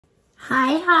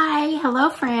Hi, hello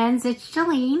friends, it's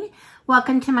Jolene.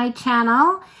 Welcome to my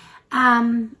channel.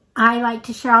 I like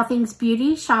to share all things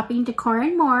beauty, shopping, decor,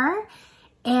 and more.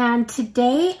 And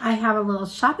today I have a little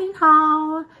shopping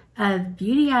haul of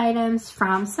beauty items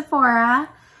from Sephora.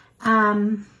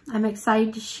 I'm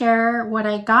excited to share what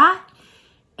I got,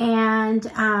 and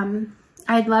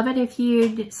I'd love it if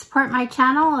you'd support my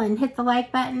channel and hit the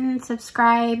like button,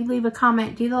 subscribe, leave a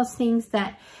comment, do those things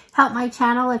that help my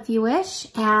channel if you wish,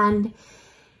 and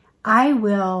I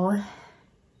will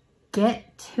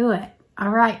get to it. All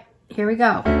right, here we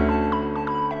go.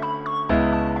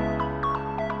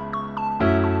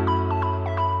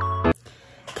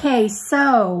 Okay,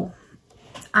 so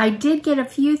I did get a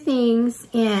few things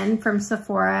in from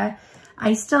Sephora.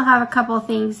 I still have a couple of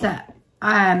things that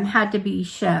had to be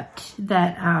shipped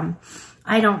that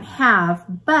I don't have,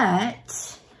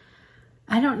 but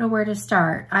I don't know where to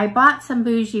start. I bought some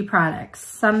bougie products,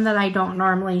 some that I don't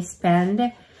normally spend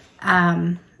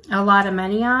a lot of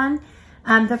money on.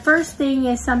 The first thing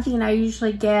is something I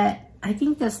usually get. I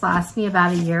think this lasts me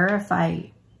about a year if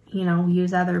I,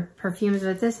 use other perfumes,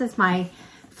 but this is my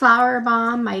Flower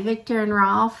Bomb, my Victor and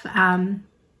Rolf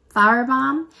Flower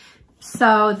Bomb.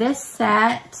 So this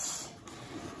set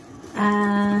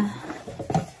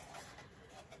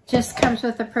just comes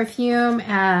with a perfume,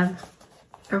 a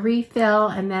refill,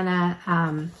 and then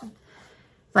a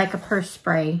like a purse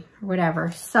spray or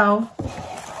whatever. So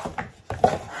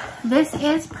this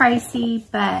is pricey,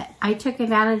 but I took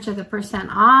advantage of the %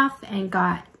 off and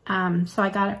got so I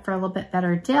got it for a little bit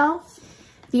better deal.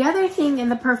 The other thing in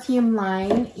the perfume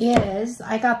line is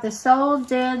I got the Sol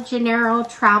de Janeiro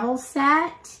travel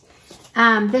set.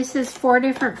 This is 4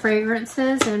 different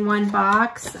fragrances in one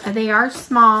box. They are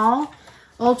small,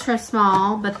 ultra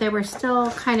small, but they were still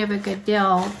kind of a good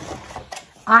deal.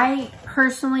 I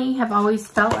personally have always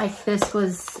felt like this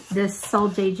Sol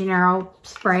de Janeiro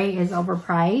spray is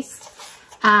overpriced.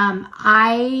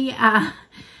 I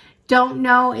don't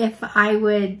know if I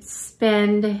would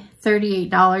spend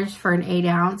 $38 for an 8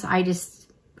 ounce. I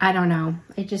don't know.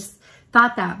 I just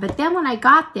thought that. But then when I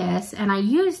got this and I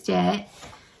used it,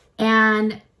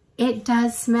 and it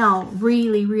does smell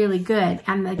really, really good.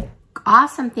 And the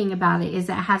awesome thing about it is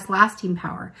it has lasting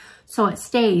power, so it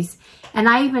stays. And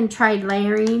I even tried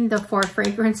layering the 4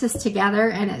 fragrances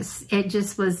together, and it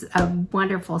just was a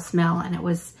wonderful smell. And it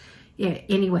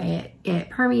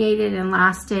permeated and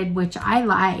lasted, which I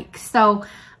like. So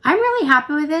I'm really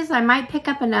happy with this. I might pick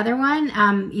up another one,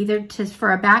 either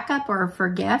for a backup or for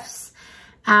gifts.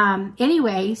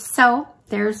 Anyway, so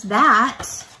there's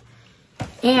that.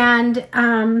 And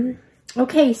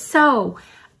okay, so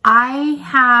I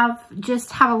have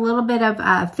a little bit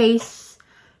of face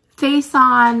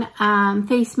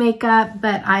makeup,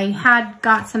 but I had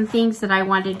got some things that I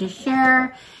wanted to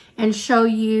share and show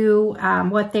you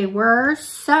what they were.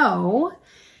 So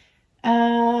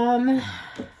the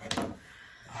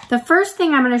first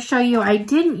thing I'm going to show you I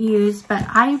didn't use, but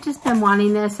I've just been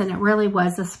wanting this, and it really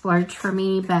was a splurge for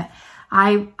me. But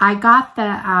I got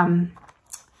the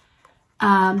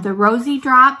Rosy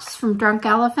Drops from Drunk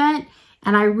Elephant,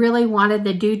 and I really wanted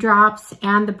the Dewdrops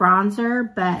and the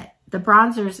bronzer, but the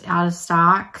bronzer's out of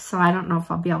stock, so I don't know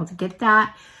if I'll be able to get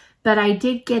that. But I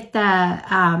did get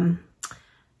the,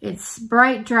 it's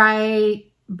Bright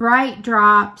Drops.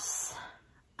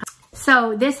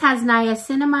 So this has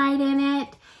niacinamide in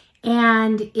it,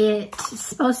 and it's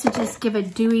supposed to just give a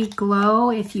dewy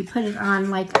glow if you put it on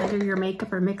like under your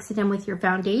makeup or mix it in with your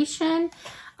foundation.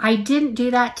 I didn't do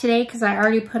that today because I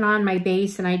already put on my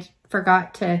base, and I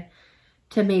forgot to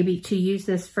use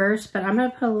this first. But I'm going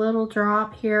to put a little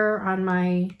drop here on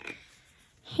my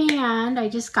hand. I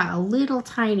just got a little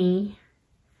tiny.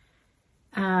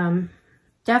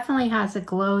 Definitely has a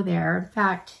glow there. In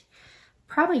fact,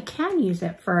 probably can use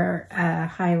it for a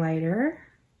highlighter.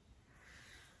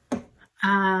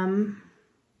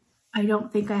 I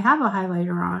don't think I have a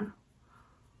highlighter on.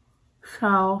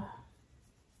 So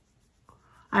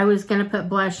I was going to put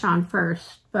blush on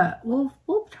first, but we'll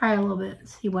try a little bit and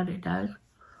see what it does.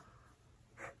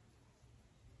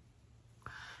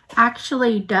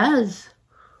 Actually does.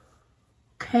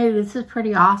 Okay, this is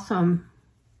pretty awesome.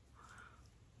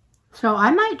 So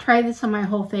I might try this on my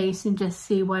whole face and just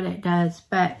see what it does.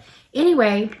 But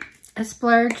anyway, a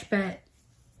splurge, but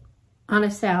on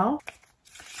a sale.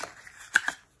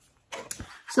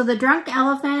 So the Drunk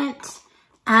Elephant,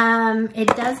 it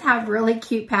does have really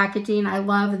cute packaging. I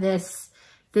love this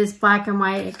black and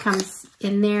white. It comes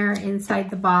in there inside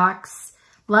the box.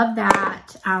 Love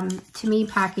that. To me,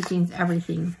 packaging's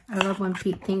everything. I love when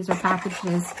things are packaged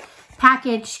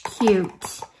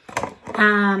cute.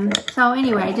 So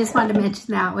anyway, I just wanted to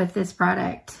mention that with this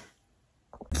product.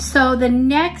 So the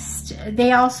next,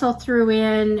 they also threw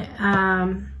in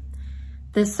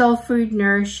the Soul Food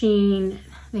Nourishing,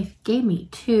 they gave me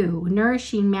 2,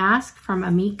 Nourishing Mask from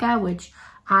Amika, which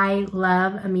I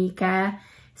love Amika.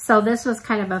 So this was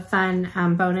kind of a fun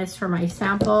bonus for my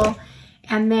sample.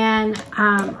 And then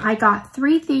I got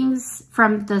 3 things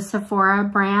from the Sephora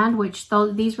brand, which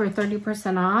these were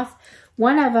 30% off.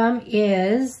 One of them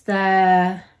is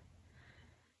the,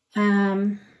 gosh,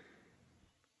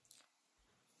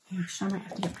 I might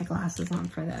have to get my glasses on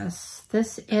for this.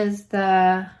 This is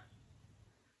the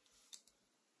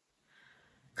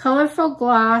Colorful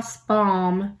Gloss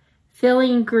Balm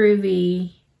Filling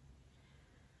Groovy.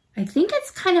 I think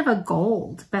it's kind of a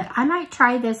gold, but I might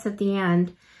try this at the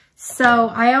end. So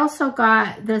I also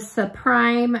got this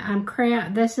Prime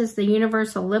crayon. This is the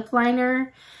Universal Lip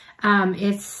Liner.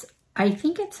 I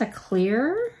think it's a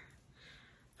clear,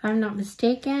 if I'm not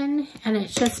mistaken, and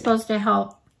it's just supposed to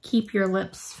help keep your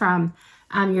lips from,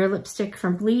 your lipstick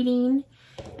from bleeding.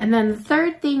 And then the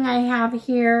third thing I have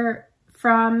here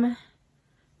from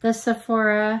the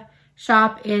Sephora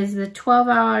shop is the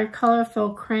 12-hour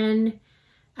Colorful Crin,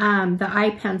 the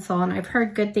eye pencil. And I've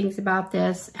heard good things about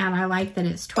this, and I like that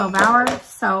it's 12 hours.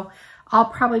 So I'll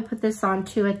probably put this on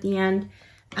too at the end.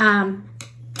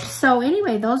 So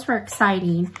anyway, those were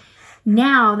exciting.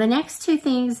 Now, the next 2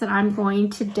 things that I'm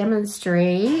going to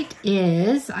demonstrate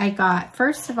is I got,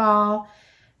 first of all,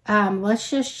 let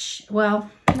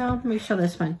me show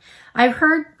this one. I've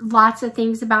heard lots of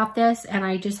things about this, and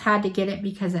I just had to get it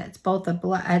because it's both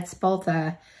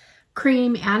a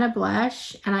cream and a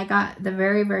blush, and I got the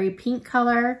very, very pink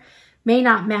color. May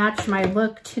not match my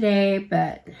look today,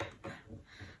 but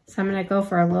so I'm going to go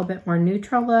for a little bit more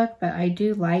neutral look, but I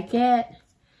do like it.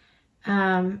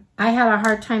 I had a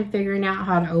hard time figuring out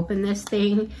how to open this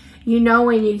thing. You know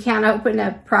when you can't open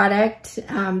a product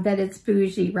that it's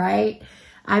bougie, right?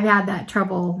 I've had that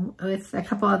trouble with a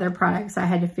couple other products I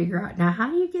had to figure out. Now,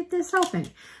 how do you get this open?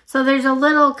 So there's a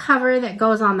little cover that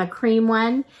goes on the cream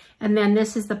one, and then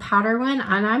this is the powder one,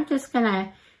 and I'm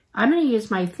gonna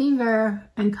use my finger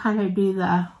and kind of do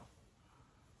the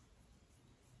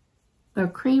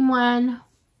cream one.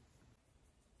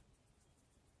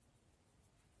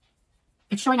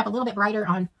 It's showing up a little bit brighter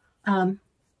on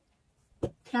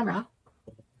camera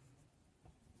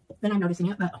than I'm noticing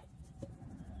it, but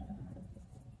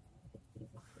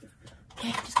okay,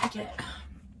 I'm just gonna get it.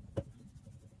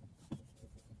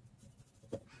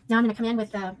 Now I'm gonna come in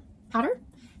with the powder,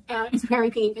 and it's very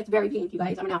pink. It's very pink, you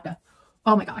guys. I'm gonna have to,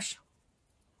 oh my gosh.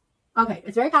 Okay,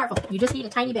 it's very powerful. You just need a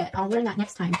tiny bit. I'll learn that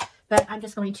next time, but I'm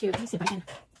just going to, let me see if I can.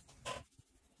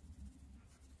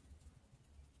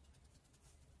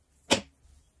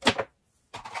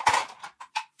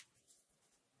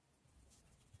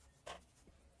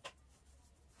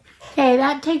 Okay,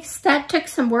 that took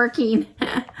some working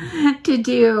to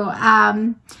do.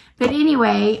 But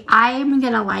anyway, I'm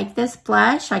gonna like this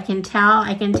blush. I can tell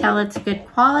it's good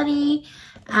quality.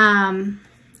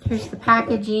 Here's the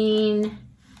packaging.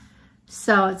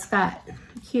 So it's got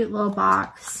a cute little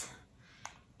box.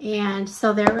 And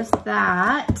so there was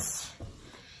that.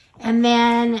 And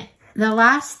then the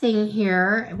last thing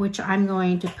here, which I'm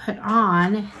going to put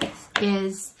on,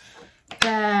 is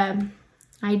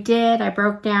I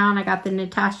broke down, I got the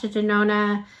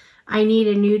Natashadenova I Need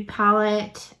a Nude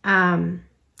palette.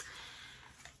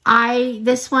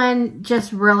 This one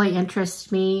just really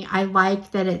interests me. I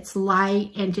like that it's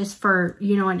light and just for,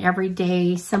 you know, an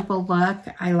everyday simple look.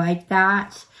 I like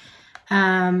that.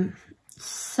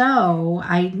 So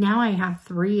now I have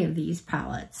 3 of these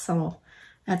palettes, so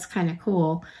that's kind of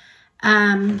cool.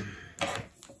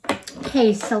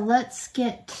 Okay, so let's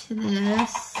get to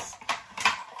this.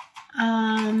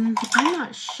 I'm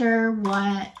not sure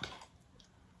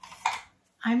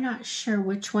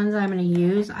which ones I'm going to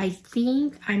use. I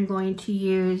think I'm going to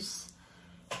use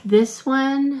this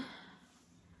one.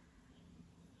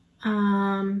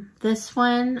 This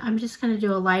one. I'm just going to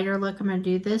do a lighter look. I'm going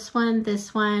to do this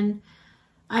one.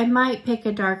 I might pick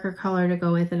a darker color to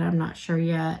go with it. I'm not sure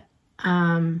yet.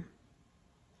 And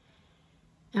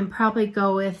probably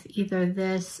go with either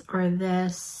this or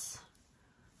this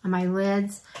on my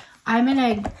lids. I'm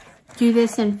going to do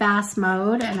this in fast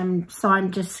mode, and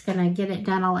I'm just going to get it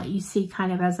done. I'll let you see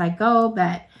kind of as I go,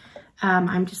 but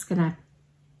I'm just going to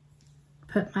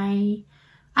put my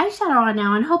eyeshadow on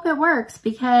now and hope it works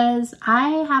because I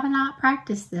have not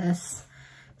practiced this.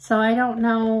 So I don't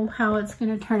know how it's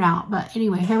going to turn out, but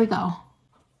anyway, here we go.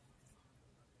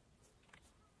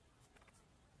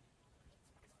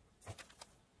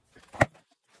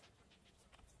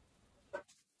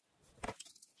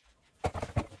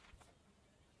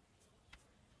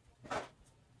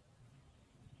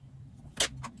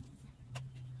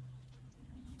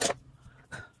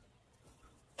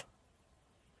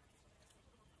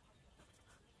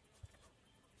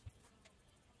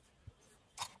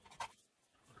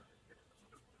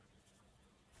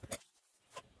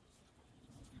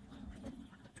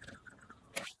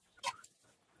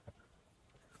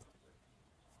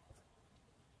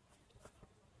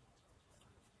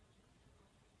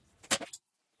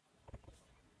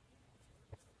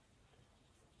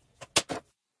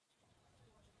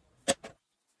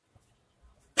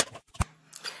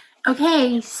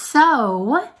 Okay,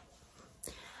 so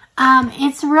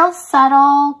it's real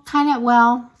subtle, kind of,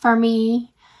 well, for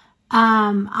me.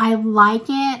 I like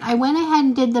it. I went ahead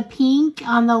and did the pink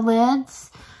on the lids.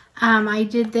 I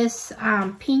did this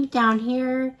pink down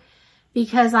here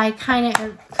because I kind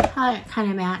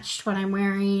of matched what I'm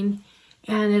wearing,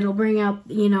 and it'll bring out,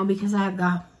 you know, because I have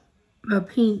the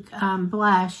pink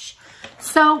blush.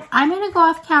 So I'm going to go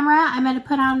off camera. I'm going to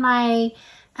put on my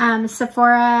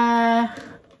Sephora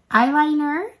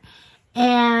eyeliner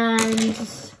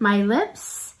and my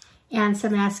lips and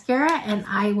some mascara, and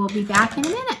I will be back in a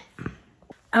minute.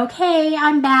 Okay,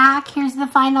 I'm back. Here's the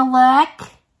final look.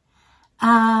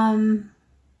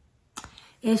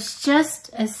 It's just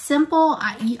a simple,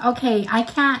 okay, I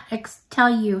can't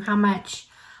tell you how much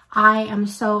I am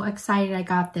so excited I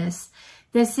got this.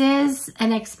 This is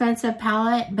an expensive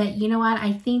palette, but you know what?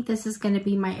 I think this is going to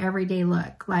be my everyday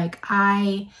look. Like,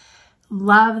 I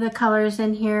love the colors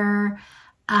in here.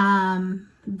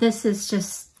 This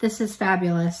is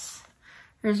fabulous.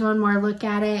 There's one more look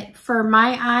at it. For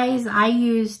my eyes, I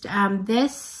used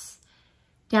this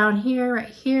down here, right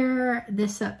here,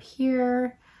 this up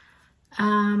here.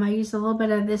 I used a little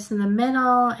bit of this in the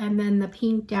middle and then the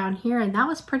pink down here, and that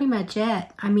was pretty much it.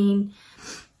 I mean,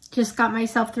 just got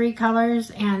myself 3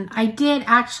 colors, and I did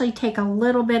actually take a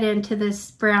little bit into this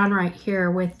brown right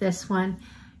here with this one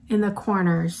in the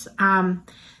corners.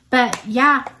 But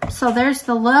yeah, so there's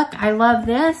the look. I love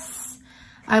this.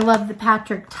 I love the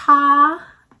Patrick Ta.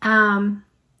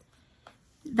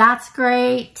 That's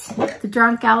great. The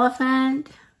Drunk Elephant.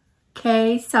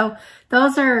 Okay, so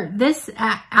those are, this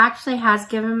actually has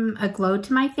given a glow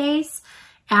to my face,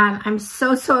 and I'm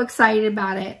so excited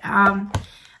about it.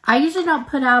 I usually don't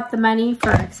put out the money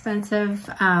for expensive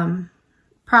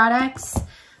products,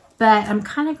 but I'm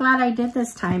kind of glad I did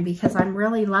this time because I'm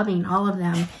really loving all of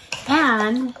them.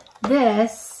 And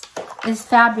this is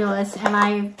fabulous,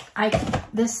 and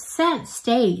this scent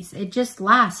stays. It just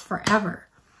lasts forever.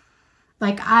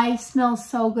 Like, I smell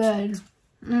so good.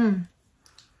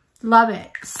 Love it.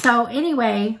 So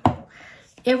anyway,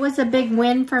 it was a big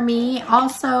win for me.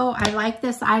 Also, I like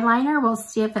this eyeliner. We'll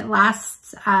see if it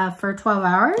lasts for 12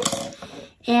 hours.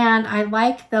 And I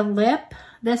like the lip.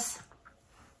 This,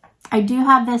 I do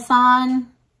have this on.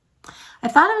 I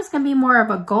thought it was going to be more of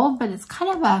a gold, but it's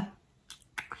kind of a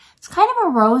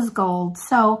rose gold.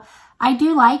 So I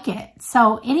do like it.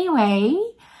 So anyway,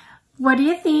 what do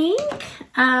you think?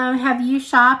 Have you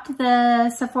shopped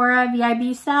the Sephora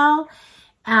Vibsale?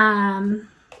 And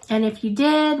if you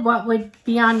did, what would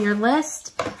be on your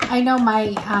list? I know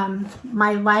my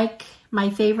my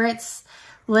favorites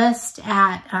list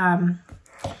at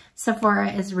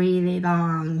Sephora is really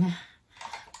long.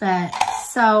 But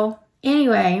so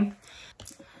anyway,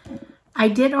 I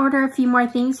did order a few more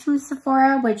things from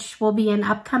Sephora, which will be in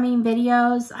upcoming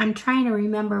videos. I'm trying to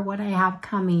remember what I have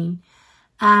coming.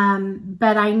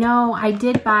 But I know I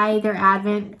did buy their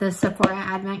the Sephora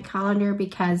Advent calendar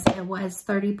because it was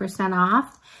 30%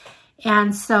 off.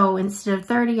 And so instead of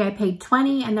 30, I paid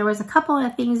 20. And there was a couple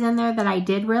of things in there that I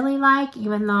did really like,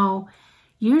 even though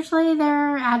usually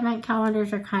their Advent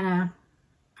calendars are kind of,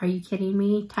 are you kidding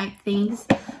me type things.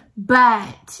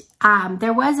 But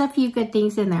there was a few good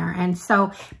things in there. And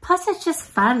so, plus it's just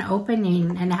fun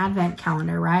opening an Advent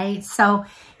calendar, right? So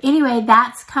anyway,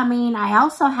 that's coming. I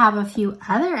also have a few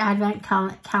other Advent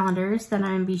calendars that I'm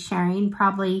going to be sharing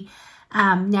probably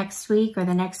next week or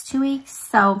the next 2 weeks.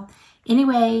 So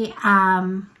anyway,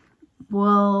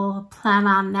 we'll plan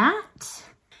on that.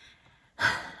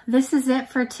 This is it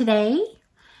for today.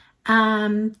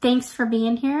 Thanks for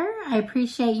being here. I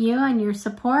appreciate you and your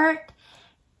support.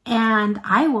 And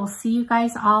I will see you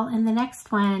guys all in the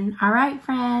next one. All right,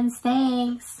 friends.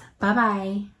 Thanks.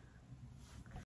 Bye-bye.